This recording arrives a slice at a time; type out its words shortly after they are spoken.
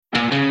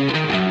Hello,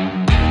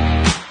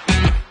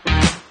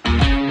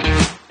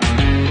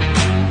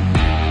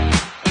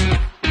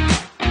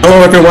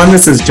 everyone.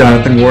 This is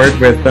Jonathan Ward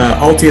with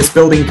Altius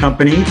Building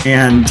Company,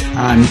 and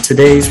on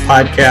today's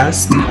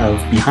podcast of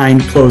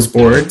Behind Closed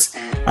Boards,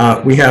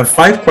 we have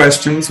 5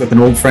 questions with an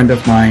old friend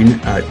of mine,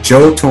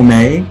 Joe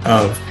Thomae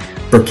of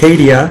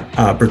Berkadia.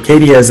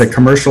 Berkadia is a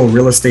commercial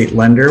real estate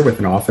lender with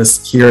an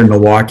office here in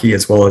Milwaukee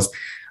as well as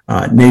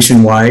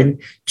nationwide.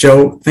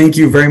 Joe, thank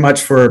you very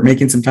much for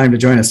making some time to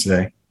join us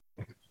today.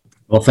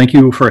 Well, thank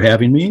you for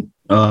having me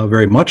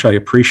very much. I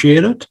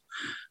appreciate it.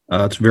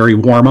 It's very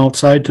warm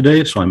outside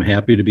today, so I'm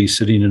happy to be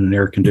sitting in an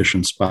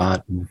air-conditioned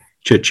spot and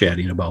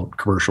chit-chatting about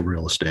commercial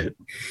real estate.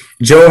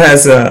 Joe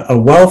has a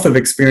wealth of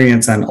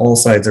experience on all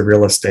sides of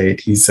real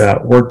estate. He's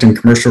worked in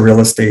commercial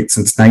real estate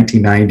since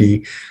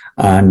 1990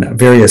 on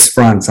various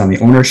fronts, on the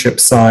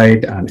ownership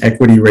side, on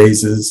equity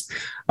raises,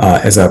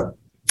 as a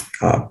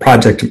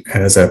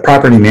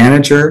property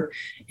manager,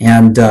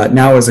 and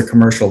now as a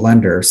commercial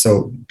lender.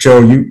 So,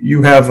 Joe,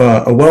 you have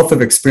a wealth of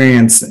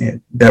experience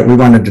that we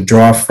wanted to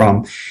draw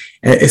from,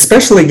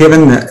 especially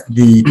given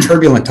the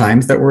turbulent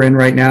times that we're in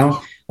right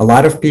now. A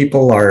lot of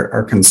people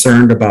are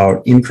concerned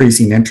about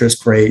increasing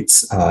interest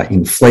rates,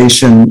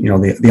 inflation,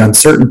 the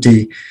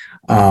uncertainty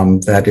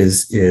that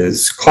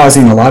is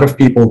causing a lot of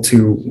people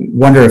to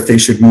wonder if they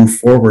should move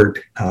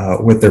forward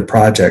with their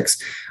projects.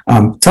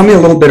 Tell me a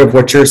little bit of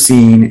what you're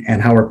seeing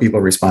and how are people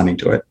responding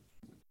to it?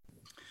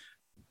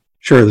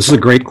 Sure, this is a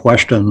great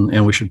question,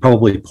 and we should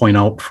probably point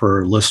out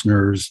for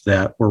listeners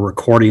that we're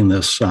recording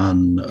this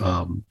on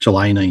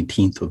July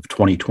 19th of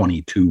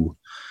 2022.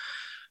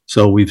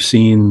 So we've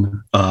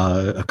seen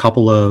a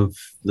couple of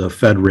the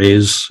Fed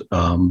raise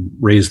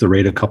the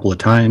rate a couple of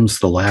times.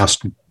 The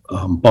last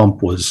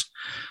bump was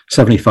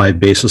 75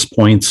 basis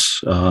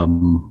points,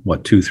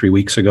 2-3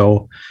 weeks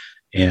ago.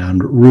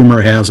 And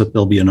rumor has it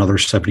there'll be another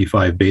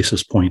 75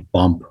 basis point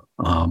bump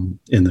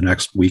in the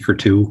next week or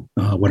two,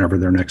 whenever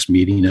their next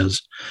meeting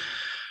is,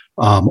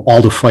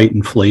 all to fight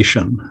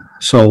inflation.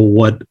 So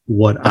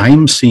what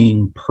I'm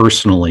seeing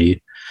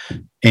personally,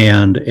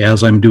 and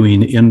as I'm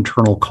doing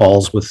internal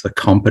calls with the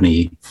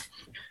company,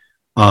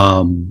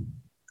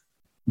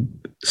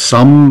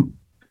 some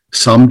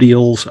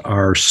deals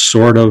are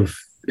sort of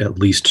at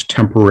least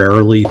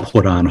temporarily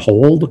put on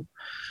hold.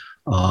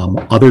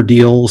 Other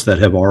deals that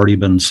have already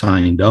been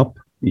signed up,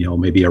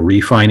 maybe a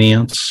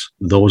refinance,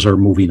 those are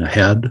moving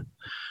ahead.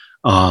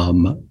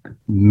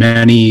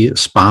 Many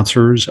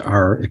sponsors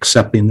are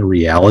accepting the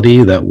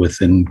reality that with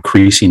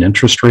increasing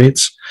interest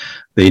rates,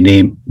 they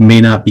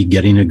may not be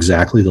getting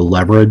exactly the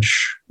leverage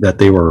that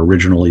they were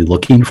originally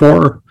looking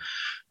for.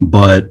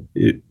 But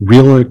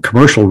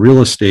commercial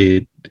real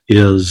estate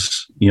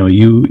is,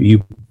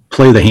 you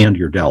play the hand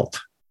you're dealt,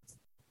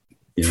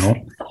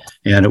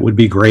 and it would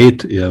be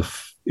great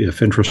if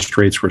interest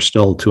rates were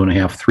still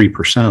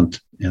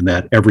 2.5-3% and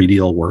that every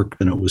deal worked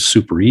and it was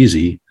super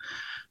easy.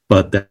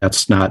 But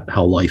that's not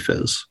how life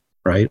is,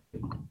 right?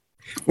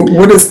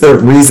 What is the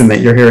reason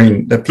that you're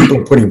hearing that people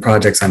are putting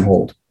projects on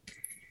hold?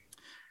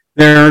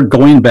 They're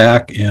going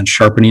back and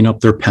sharpening up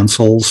their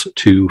pencils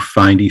to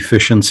find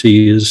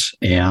efficiencies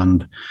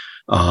and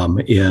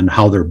in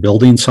how they're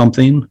building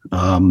something.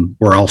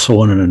 We're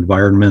also in an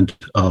environment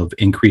of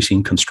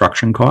increasing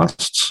construction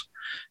costs.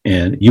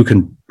 And you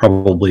can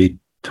probably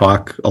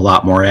talk a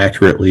lot more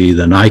accurately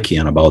than I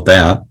can about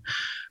that.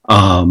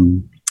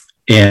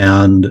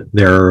 And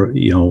they're,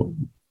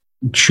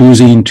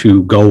 choosing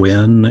to go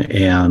in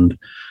and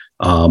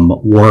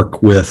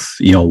work with,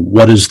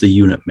 what is the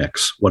unit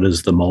mix? What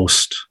is the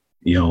most,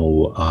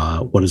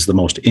 what is the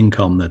most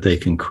income that they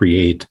can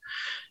create,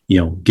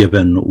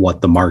 given what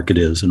the market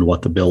is and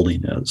what the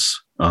building is.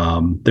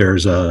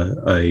 There's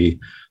a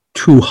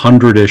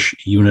 200-ish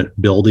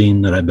unit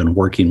building that I've been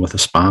working with a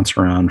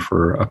sponsor on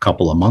for a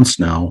couple of months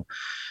now,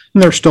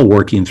 and they're still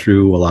working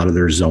through a lot of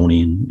their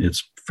zoning.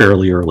 It's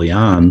fairly early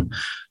on.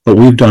 But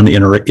we've done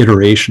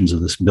iterations of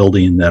this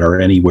building that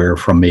are anywhere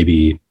from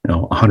maybe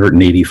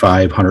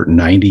 185,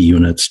 190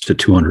 units to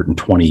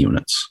 220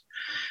 units.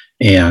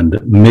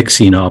 And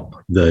mixing up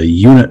the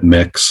unit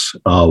mix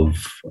of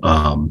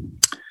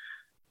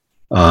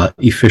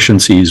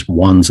efficiencies,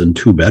 1s and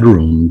 2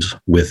 bedrooms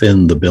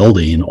within the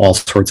building, all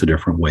sorts of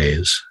different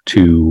ways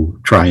to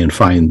try and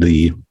find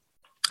the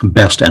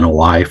best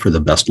NOI for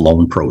the best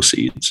loan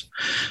proceeds.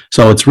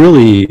 So it's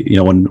really,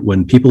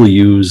 when people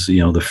use,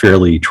 the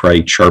fairly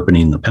trite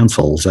sharpening the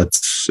pencils,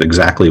 that's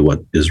exactly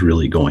what is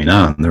really going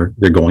on.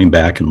 They're going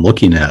back and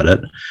looking at it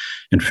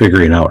and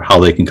figuring out how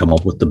they can come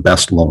up with the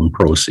best loan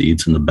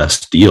proceeds and the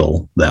best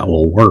deal that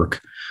will work,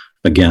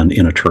 again,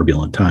 in a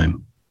turbulent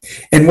time.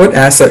 And what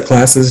asset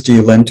classes do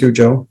you lend to,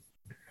 Joe?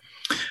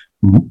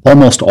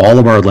 Almost all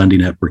of our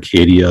lending at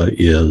Berkadia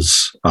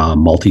is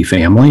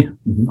multifamily,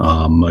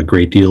 a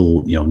great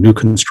deal, new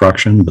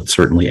construction, but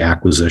certainly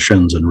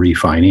acquisitions and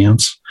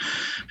refinance.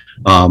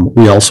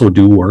 We also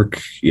do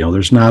work,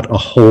 there's not a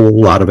whole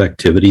lot of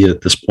activity at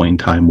this point in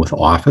time with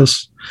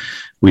office.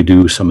 We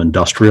do some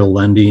industrial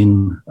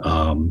lending.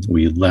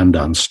 We lend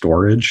on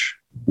storage.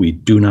 We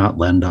do not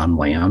lend on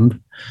land.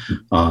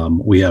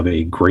 We have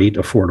a great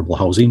affordable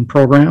housing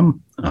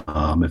program,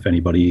 if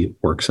anybody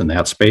works in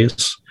that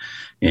space,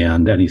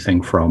 and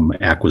anything from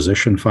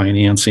acquisition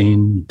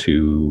financing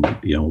to,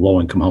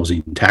 low-income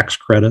housing tax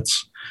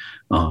credits,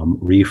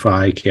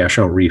 cash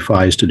out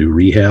refis to do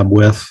rehab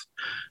with,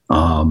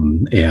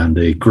 and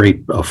a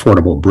great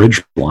affordable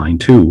bridge line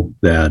too,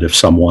 that if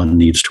someone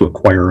needs to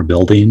acquire a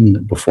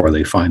building before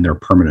they find their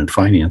permanent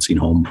financing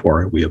home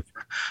for it, we have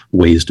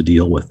ways to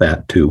deal with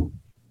that too.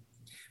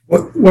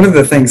 One of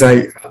the things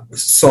I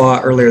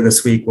saw earlier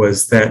this week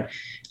was that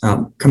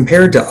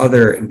compared to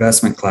other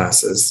investment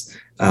classes,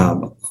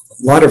 a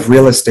lot of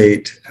real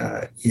estate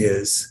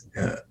is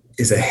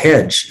a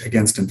hedge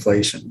against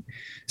inflation.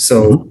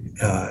 So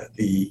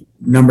the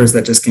numbers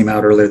that just came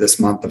out earlier this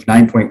month of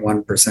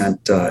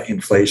 9.1%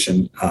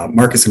 inflation,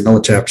 Marcus and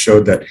Millichap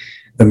showed that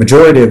the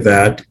majority of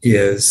that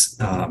is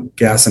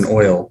gas and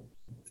oil,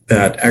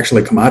 that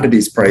actually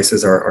commodities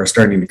prices are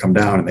starting to come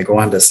down. And they go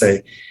on to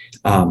say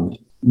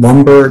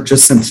lumber,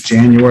 just since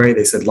January,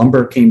 they said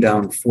lumber came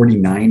down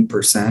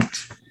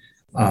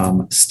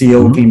 49%,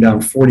 steel came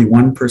down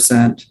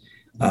 41%.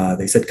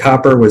 They said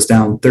copper was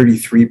down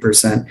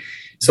 33%.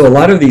 So a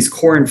lot of these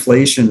core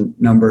inflation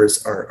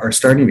numbers are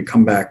starting to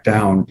come back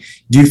down.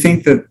 Do you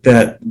think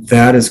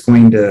that is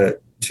going to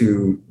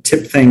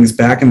tip things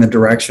back in the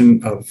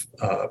direction of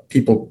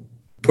people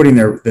putting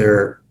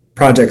their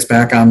projects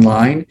back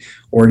online,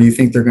 or do you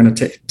think they're going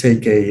to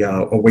take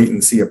a wait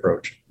and see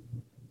approach?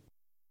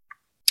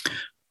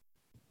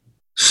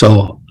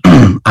 So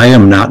I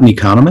am not an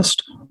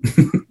economist.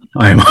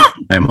 I'm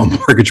a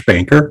mortgage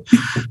banker.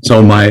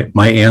 So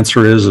my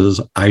answer is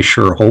I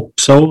sure hope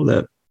so,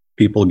 that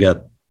people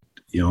get,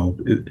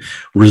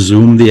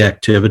 resume the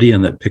activity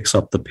and that picks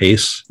up the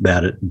pace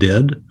that it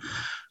did.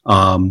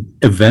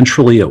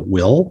 Eventually it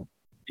will,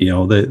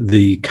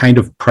 the kind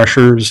of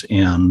pressures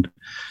and,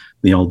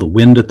 the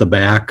wind at the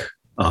back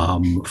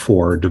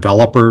for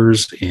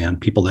developers and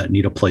people that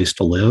need a place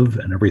to live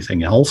and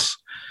everything else,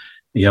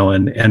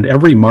 and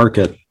every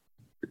market,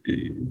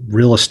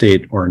 real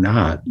estate or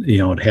not,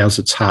 it has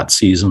its hot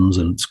seasons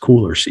and its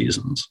cooler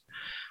seasons,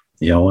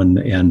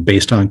 and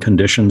based on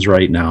conditions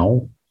right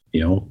now,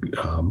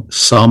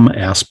 some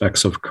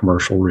aspects of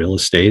commercial real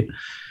estate,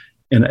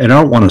 and I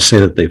don't want to say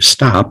that they've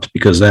stopped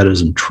because that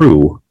isn't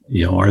true.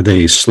 Are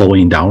they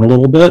slowing down a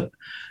little bit?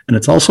 And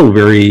it's also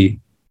very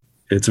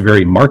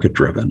market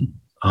driven.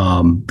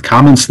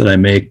 Comments that I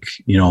make,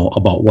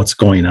 about what's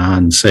going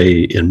on,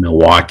 say in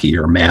Milwaukee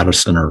or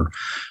Madison or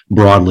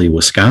broadly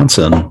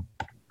Wisconsin,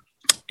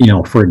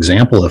 for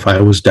example, if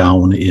I was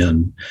down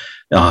in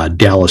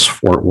Dallas,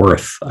 Fort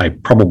Worth, I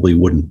probably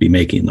wouldn't be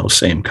making those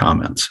same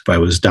comments. If I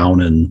was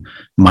down in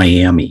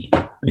Miami,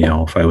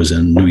 if I was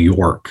in New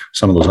York,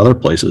 some of those other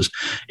places,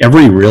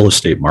 every real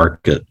estate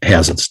market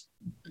has its,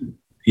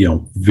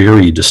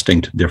 very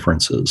distinct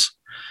differences.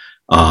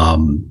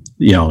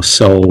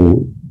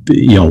 So,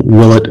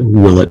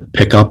 will it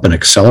pick up and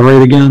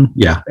accelerate again?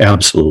 Yeah,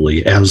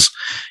 absolutely. As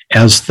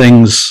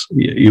things,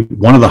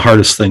 one of the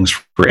hardest things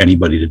for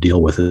anybody to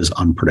deal with is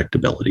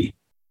unpredictability,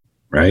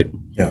 right?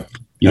 Yeah.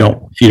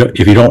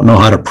 If you don't know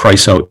how to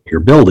price out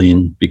your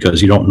building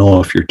because you don't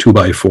know if your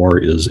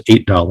 2x4 is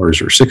 $8 or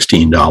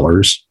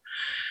 $16,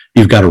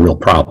 you've got a real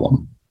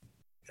problem.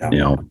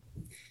 Yeah.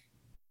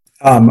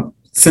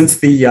 Since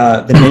the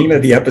name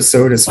of the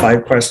episode is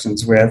 5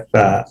 Questions With,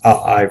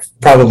 I've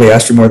probably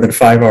asked you more than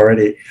 5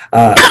 already.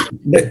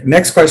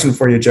 Next question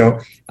for you, Joe.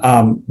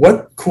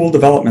 What cool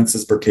developments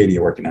is Berkadia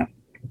working on?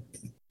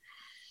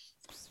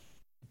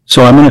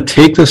 So I'm going to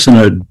take this in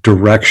a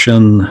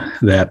direction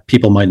that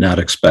people might not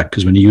expect,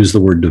 because when you use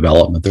the word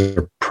development,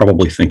 they're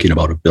probably thinking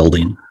about a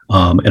building.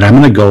 And I'm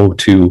going to go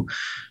to,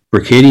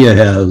 Berkadia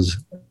has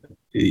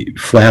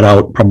flat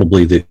out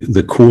probably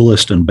the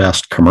coolest and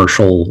best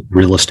commercial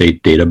real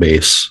estate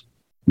database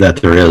that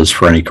there is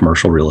for any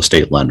commercial real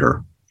estate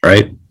lender,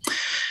 right?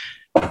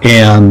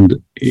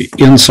 And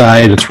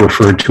inside it's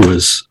referred to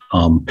as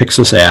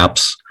Pixis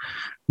apps.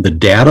 The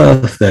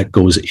data that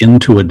goes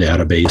into a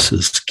database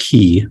is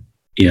key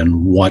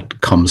in what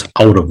comes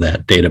out of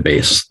that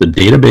database. The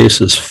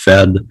database is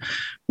fed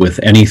with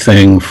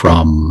anything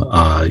from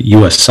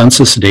US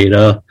Census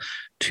data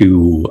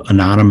to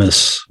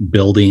anonymous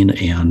building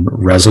and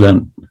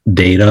resident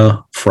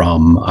data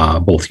from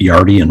both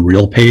Yardi and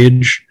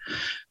RealPage,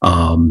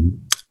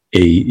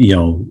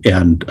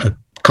 and a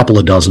couple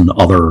of dozen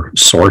other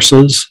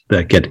sources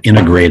that get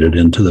integrated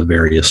into the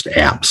various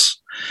apps.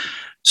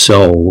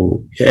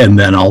 So, and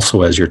then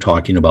also as you're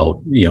talking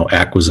about,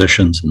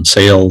 acquisitions and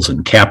sales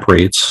and cap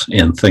rates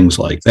and things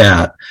like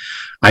that,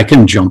 I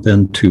can jump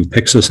into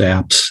Pixis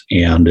apps,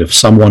 and if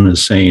someone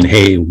is saying,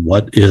 hey,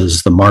 what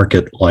is the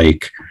market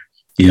like,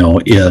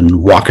 in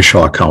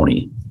Waukesha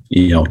County,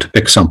 to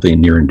pick something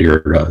near and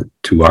dear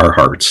to our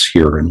hearts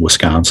here in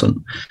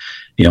Wisconsin,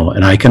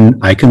 and I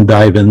can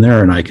dive in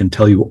there and I can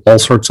tell you all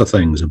sorts of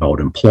things about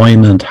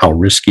employment, how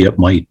risky it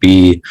might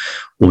be,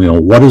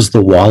 what is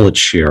the wallet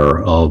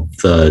share of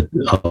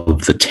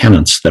the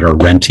tenants that are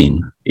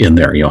renting in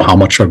there, how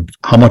much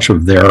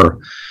of their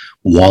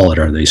wallet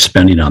are they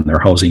spending on their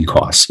housing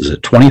costs? Is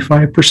it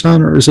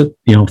 25% or is it,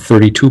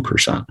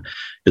 32%?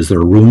 Is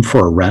there room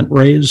for a rent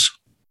raise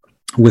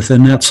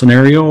within that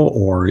scenario,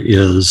 or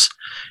is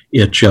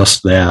it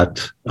just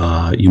that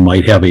you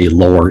might have a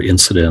lower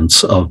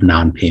incidence of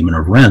non-payment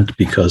of rent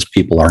because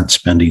people aren't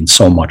spending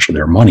so much of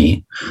their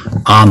money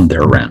on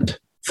their rent?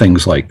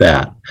 Things like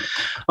that.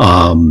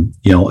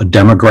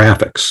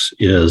 Demographics,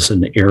 is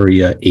an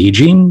area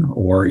aging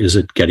or is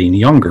it getting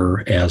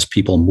younger as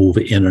people move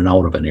in and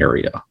out of an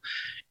area?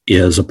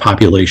 Is a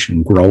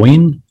population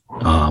growing?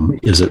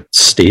 Is it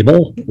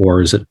stable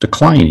or is it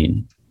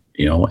declining?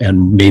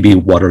 And maybe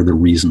what are the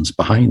reasons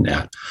behind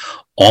that?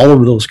 All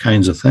of those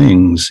kinds of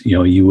things,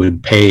 you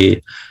would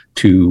pay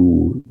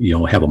to,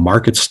 have a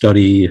market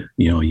study.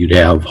 You'd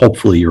have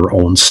hopefully your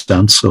own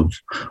sense of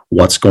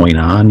what's going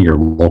on, your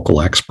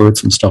local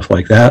experts and stuff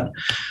like that.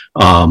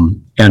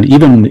 And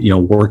even,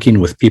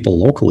 working with people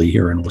locally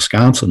here in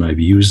Wisconsin,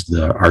 I've used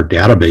our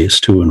database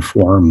to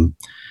inform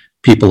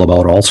people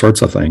about all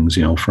sorts of things,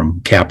 from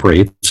cap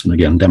rates and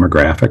again,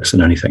 demographics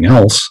and anything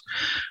else.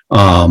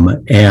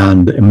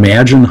 And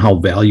imagine how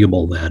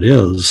valuable that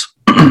is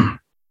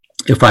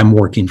if I'm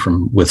working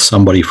with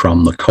somebody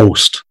from the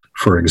coast,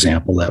 for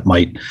example, that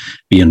might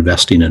be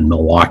investing in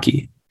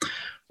Milwaukee.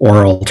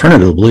 Or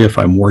alternatively, if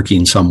I'm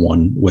working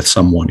with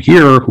someone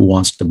here who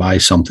wants to buy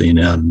something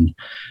in,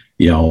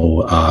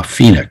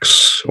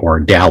 Phoenix or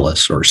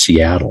Dallas or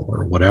Seattle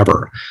or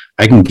whatever,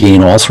 I can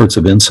gain all sorts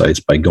of insights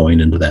by going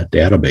into that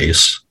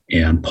database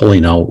and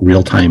pulling out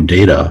real-time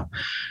data.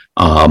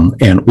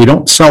 And we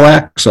don't sell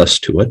access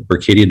to it.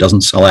 Berkadia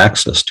doesn't sell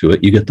access to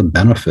it. You get the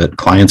benefit,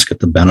 clients get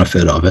the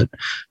benefit of it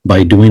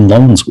by doing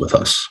loans with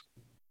us.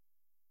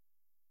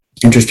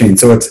 Interesting.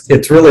 So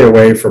it's really a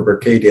way for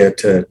Berkadia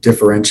to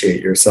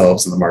differentiate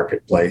yourselves in the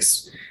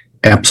marketplace.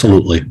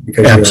 Absolutely.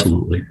 Because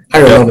absolutely. You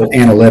have higher level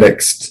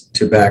analytics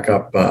to back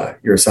up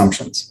your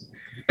assumptions.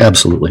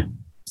 Absolutely.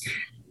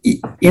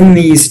 In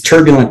these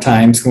turbulent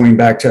times, going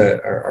back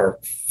to our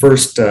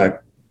first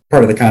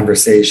part of the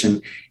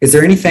conversation, is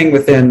there anything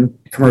within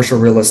commercial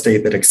real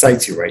estate that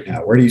excites you right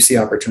now? Where do you see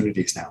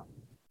opportunities now?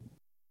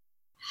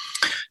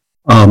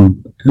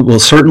 Well,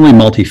 certainly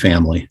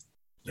multifamily.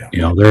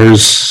 Yeah.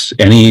 There's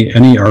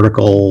any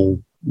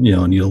article,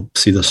 and you'll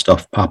see this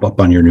stuff pop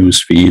up on your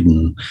news feed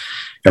and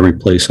every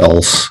place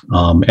else.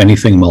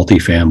 Anything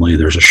multifamily,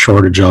 there's a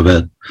shortage of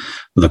it.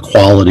 The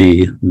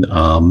quality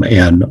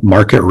and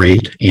market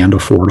rate and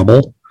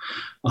affordable.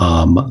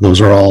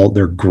 Those are all,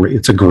 they're great.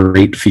 It's a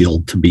great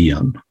field to be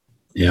in,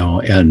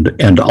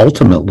 and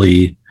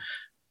ultimately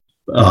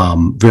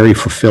very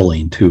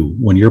fulfilling too.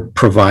 When you're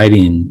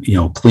providing,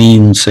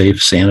 clean,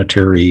 safe,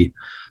 sanitary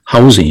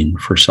housing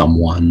for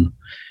someone,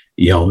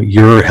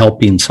 you're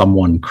helping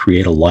someone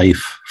create a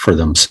life for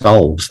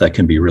themselves that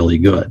can be really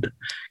good.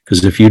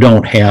 Because if you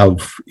don't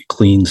have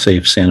clean,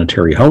 safe,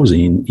 sanitary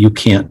housing, you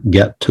can't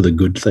get to the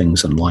good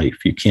things in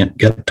life. You can't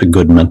get to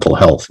good mental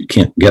health. You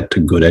can't get to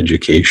good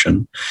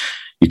education.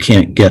 You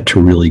can't get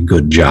to really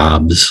good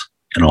jobs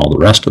and all the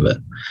rest of it.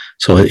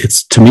 So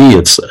to me,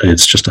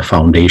 it's just a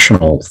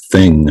foundational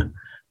thing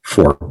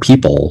for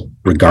people,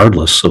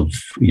 regardless of,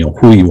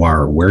 who you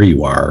are or where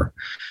you are,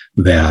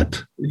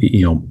 that,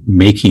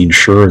 making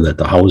sure that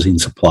the housing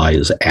supply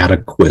is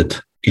adequate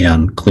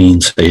and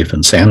clean, safe,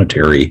 and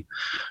sanitary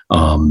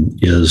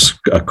is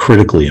a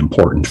critically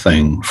important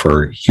thing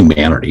for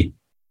humanity.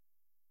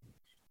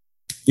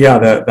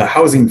 Yeah, the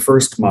housing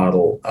first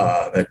model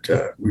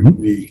that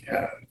we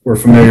were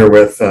familiar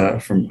with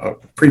from a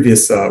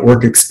previous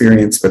work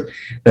experience, but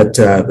that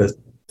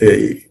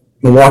the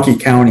Milwaukee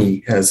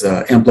County has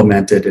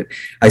implemented.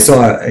 I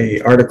saw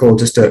an article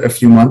just a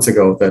few months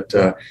ago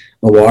that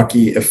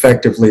Milwaukee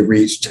effectively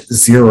reached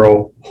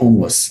zero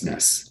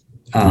homelessness.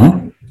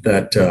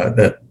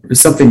 That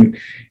is something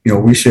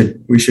we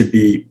should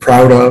be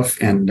proud of,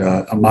 and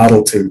a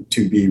model to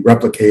be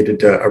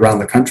replicated around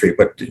the country.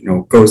 But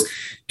goes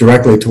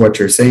directly to what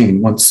you're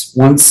saying. Once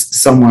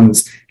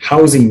someone's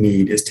housing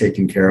need is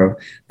taken care of,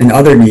 then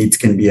other needs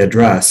can be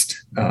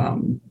addressed.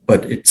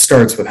 But it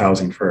starts with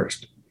housing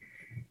first.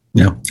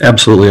 Yeah,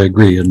 absolutely, I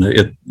agree. And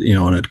it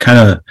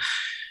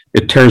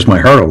tears my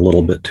heart a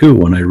little bit too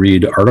when I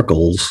read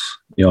articles.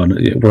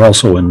 And we're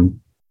also in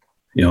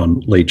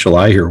late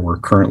July here. We're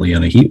currently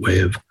in a heat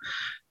wave.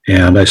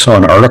 And I saw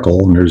an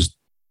article, and there's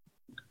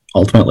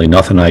ultimately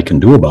nothing I can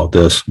do about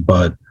this,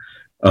 but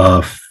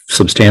a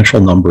substantial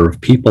number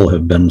of people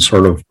have been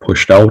sort of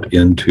pushed out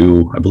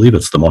into, I believe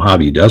it's the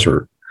Mojave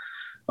Desert,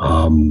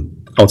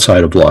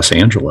 outside of Los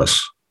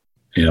Angeles.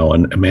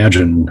 And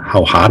imagine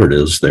how hot it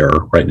is there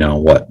right now,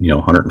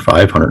 105,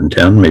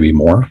 110, maybe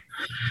more,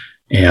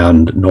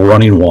 and no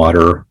running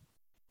water,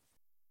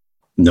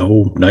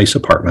 no nice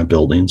apartment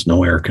buildings,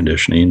 no air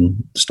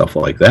conditioning, stuff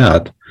like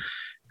that.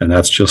 And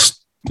that's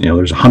just,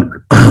 there's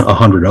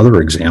 100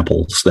 other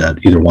examples that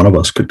either one of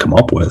us could come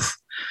up with.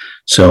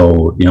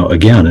 So,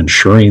 again,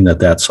 ensuring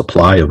that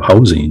supply of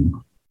housing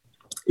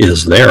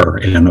is there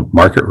and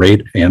market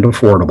rate and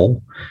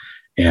affordable,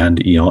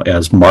 And,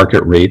 as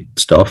market rate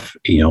stuff,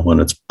 when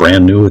it's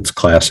brand new, it's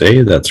Class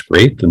A, that's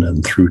great. And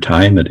then through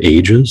time, it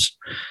ages,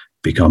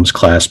 becomes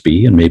Class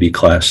B and maybe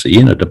Class C.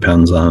 And it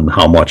depends on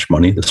how much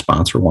money the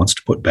sponsor wants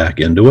to put back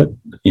into it,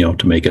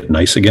 to make it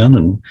nice again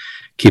and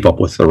keep up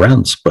with the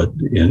rents. But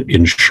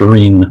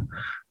ensuring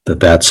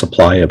that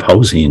supply of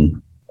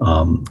housing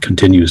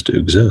continues to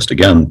exist.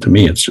 Again, to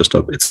me, it's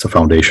the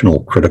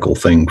foundational critical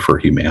thing for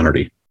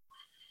humanity.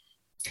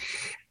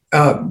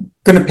 Going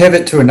to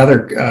pivot to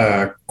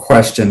another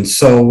question.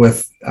 So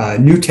with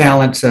new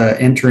talent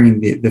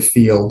entering the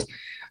field,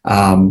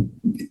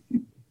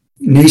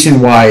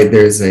 nationwide,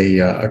 there's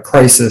a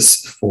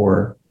crisis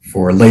for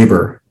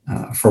labor,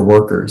 for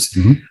workers.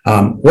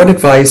 Mm-hmm. What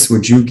advice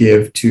would you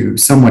give to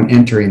someone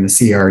entering the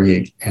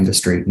CRE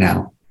industry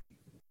now?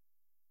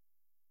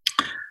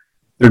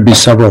 There'd be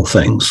several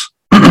things.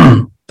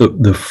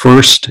 The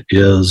first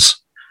is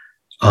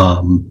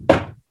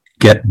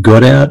get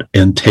good at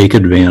and take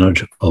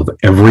advantage of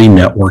every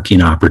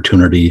networking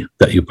opportunity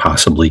that you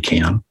possibly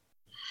can.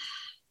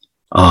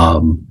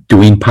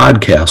 Doing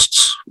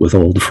podcasts with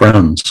old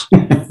friends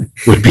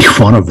would be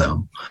one of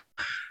them.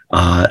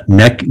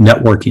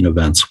 Networking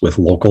events with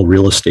local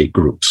real estate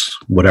groups,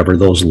 whatever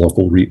those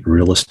local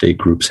real estate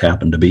groups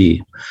happen to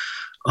be.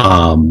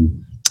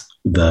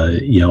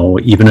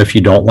 Even if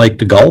you don't like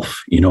to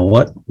golf,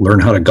 learn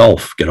how to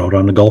golf, get out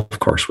on the golf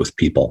course with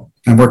people.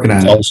 I'm working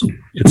on it.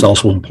 It's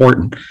also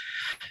important.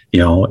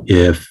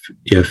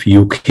 If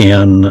you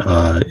can,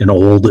 an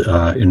old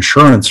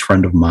insurance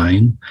friend of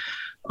mine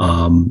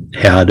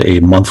had a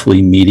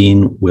monthly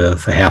meeting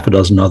with a half a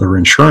dozen other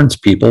insurance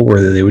people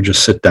where they would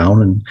just sit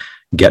down and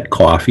get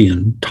coffee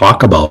and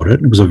talk about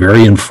it. It was a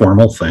very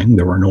informal thing.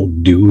 There were no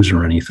dues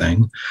or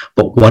anything,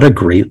 but what a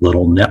great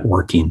little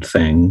networking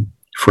thing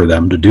for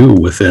them to do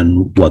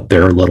within what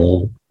their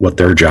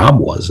job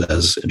was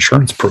as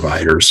insurance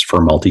providers for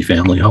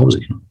multifamily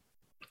housing.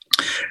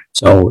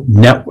 So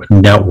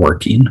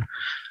networking,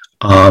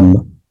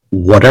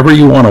 whatever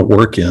you want to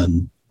work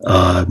in,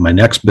 my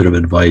next bit of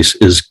advice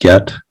is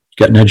get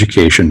an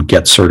education,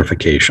 get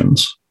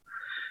certifications.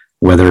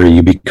 Whether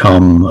you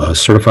become a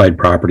certified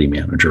property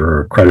manager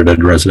or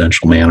accredited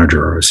residential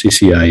manager or a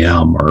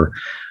CCIM or,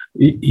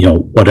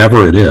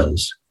 whatever it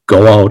is,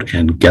 go out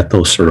and get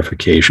those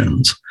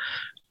certifications.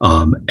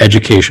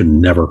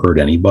 Education never hurt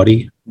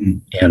anybody.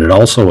 Mm. And it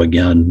also,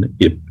 again,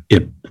 it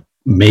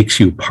makes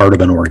you part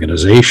of an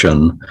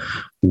organization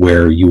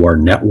where you are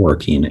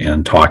networking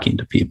and talking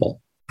to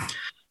people.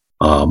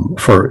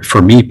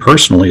 For me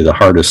personally, the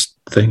hardest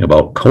thing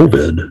about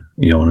COVID,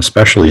 and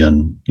especially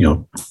in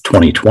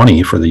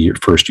 2020 for the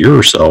first year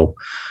or so,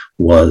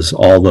 was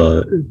all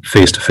the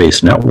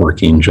face-to-face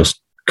networking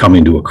just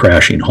coming to a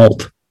crashing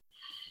halt.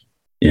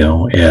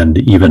 And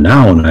even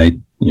now, and I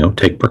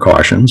take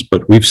precautions,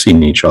 but we've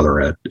seen each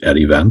other at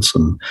events,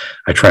 and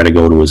I try to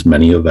go to as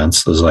many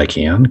events as I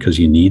can because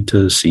you need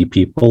to see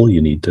people,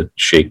 you need to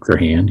shake their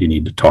hand, you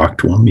need to talk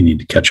to them, you need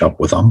to catch up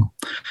with them,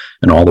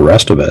 and all the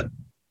rest of it.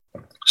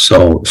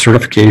 So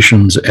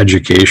certifications,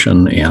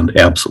 education, and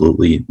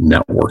absolutely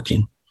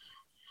networking.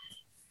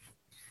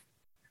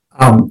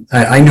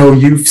 I know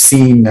you've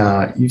seen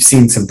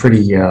some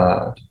pretty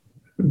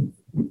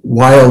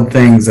wild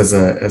things as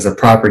a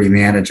property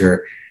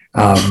manager.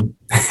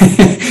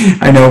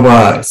 I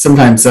know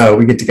sometimes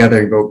we get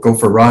together and go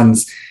for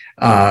runs.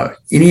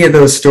 Any of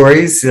those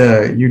stories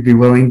you'd be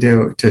willing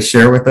to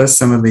share with us?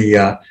 Some of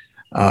the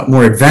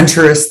more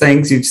adventurous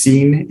things you've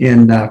seen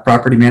in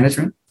property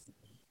management?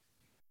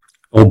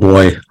 Oh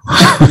boy.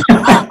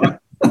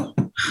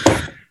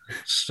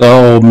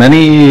 So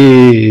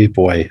many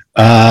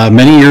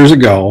years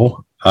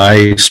ago,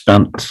 I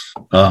spent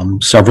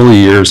several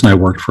years and I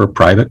worked for a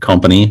private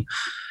company.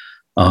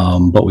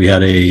 But we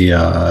had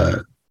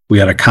a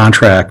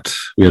contract,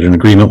 we had an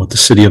agreement with the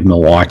city of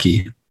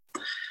Milwaukee.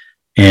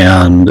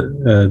 And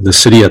the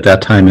city at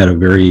that time had a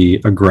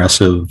very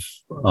aggressive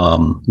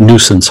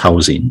nuisance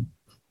housing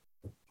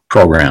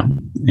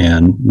program.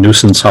 And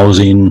nuisance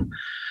housing,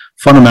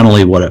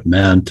 fundamentally what it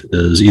meant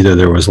is either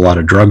there was a lot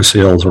of drug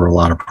sales or a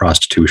lot of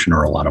prostitution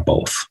or a lot of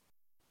both.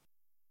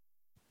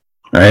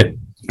 Right?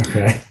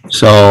 Okay.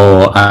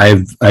 So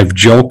I've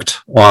joked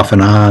off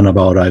and on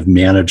about I've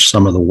managed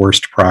some of the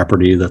worst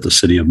property that the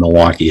city of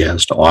Milwaukee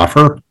has to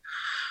offer.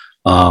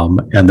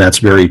 And that's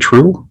very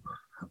true.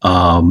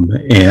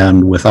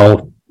 And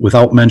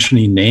without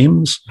mentioning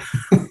names,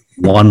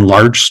 one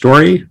large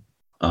story,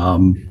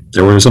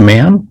 there was a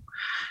man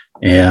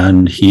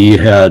and he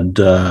had,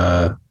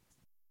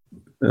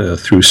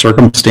 through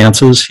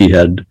circumstances, he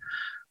had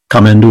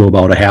come into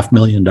about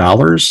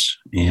 $500,000,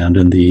 and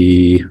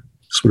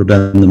this would have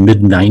been in the mid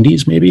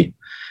 90s maybe.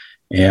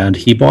 And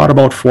he bought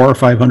about 400 or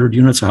 500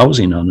 units of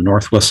housing on the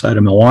northwest side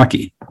of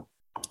Milwaukee.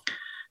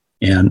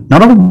 And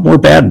none of them were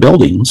bad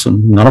buildings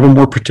and none of them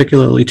were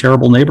particularly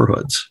terrible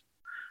neighborhoods.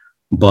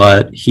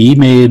 But he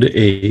made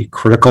a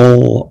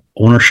critical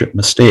ownership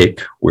mistake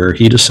where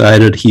he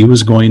decided he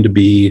was going to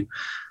be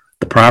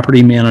the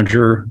property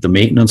manager, the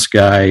maintenance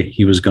guy.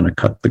 He was going to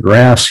cut the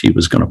grass. He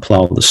was going to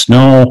plow the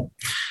snow.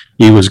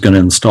 he was going to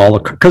install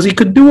because he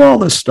could do all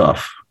this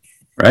stuff,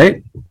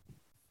 right?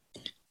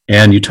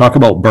 And you talk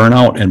about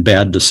burnout and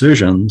bad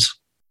decisions.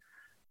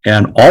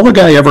 And all the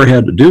guy ever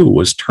had to do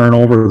was turn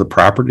over the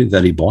property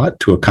that he bought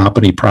to a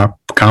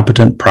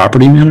competent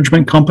property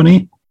management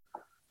company.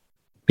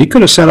 He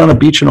could have sat on a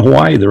beach in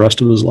Hawaii the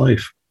rest of his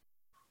life.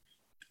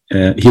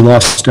 He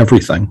lost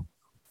everything.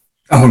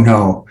 Oh,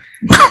 no.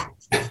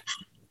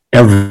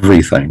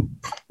 Everything.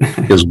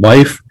 His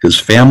wife, his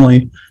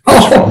family.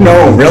 Oh,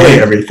 no, really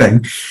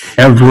everything.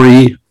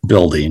 Every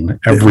building,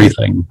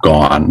 everything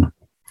gone.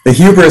 The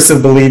hubris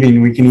of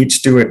believing we can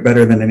each do it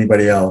better than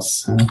anybody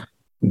else. Huh?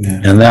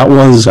 Yeah. And that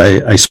was,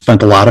 I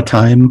spent a lot of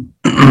time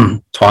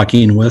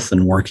talking with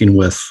and working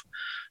with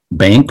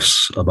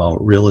banks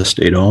about real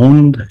estate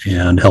owned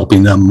and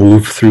helping them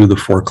move through the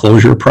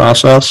foreclosure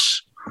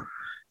process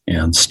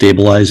and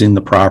stabilizing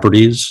the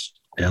properties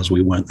as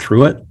we went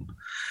through it,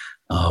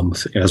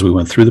 as we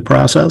went through the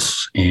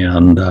process.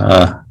 And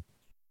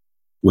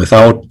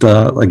without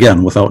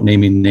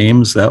naming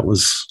names, that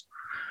was,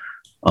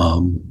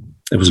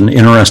 it was an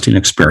interesting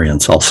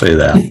experience. I'll say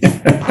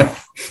that.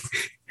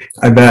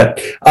 I bet.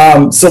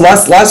 So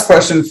last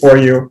question for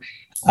you.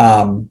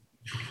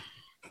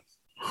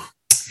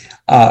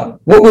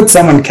 What would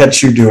someone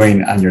catch you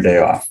doing on your day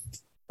off?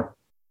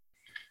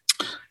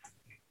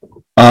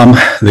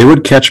 They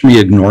would catch me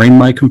ignoring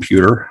my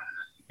computer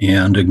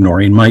and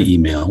ignoring my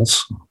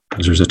emails,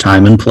 because there's a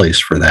time and place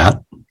for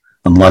that,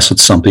 unless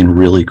it's something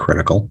really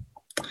critical.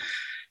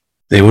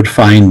 They would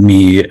find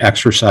me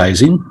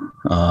exercising.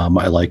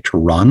 I like to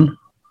run.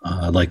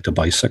 I like to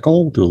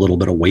bicycle, do a little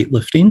bit of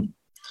weightlifting.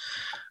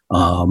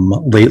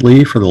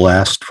 Lately, for the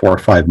last 4 or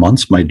 5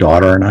 months, my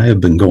daughter and I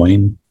have been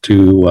going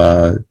to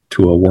a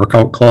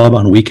workout club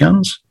on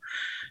weekends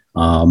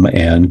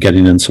and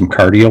getting in some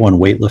cardio and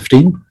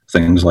weightlifting,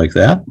 things like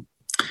that.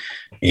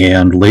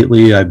 And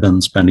lately, I've been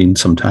spending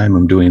some time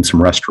and doing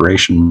some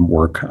restoration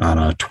work on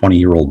a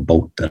 20-year-old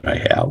boat that I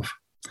have.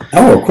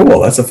 Oh, cool.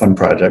 That's a fun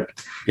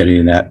project.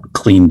 Getting that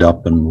cleaned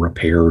up and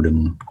repaired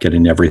and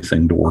getting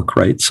everything to work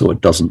right so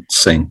it doesn't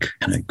sink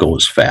and it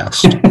goes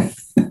fast.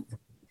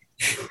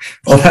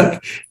 Well,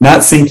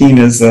 not sinking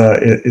is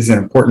an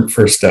important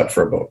first step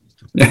for a boat.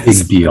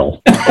 Big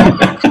deal.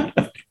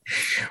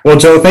 Well,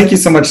 Joe, thank you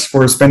so much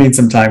for spending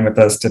some time with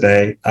us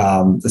today.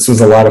 This was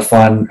a lot of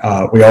fun.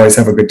 We always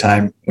have a good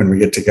time when we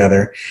get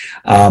together.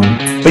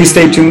 Please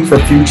stay tuned for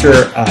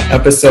future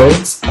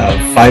episodes of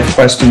 5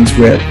 Questions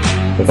with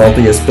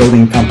Altius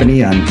Building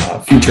Company on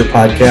future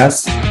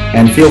podcasts.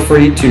 And feel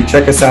free to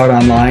check us out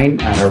online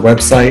on our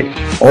website,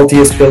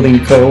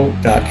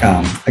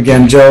 altiusbuildingco.com.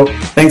 Again, Joe,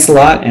 thanks a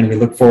lot, and we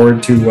look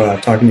forward to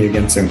talking to you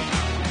again soon.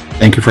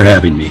 Thank you for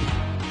having me.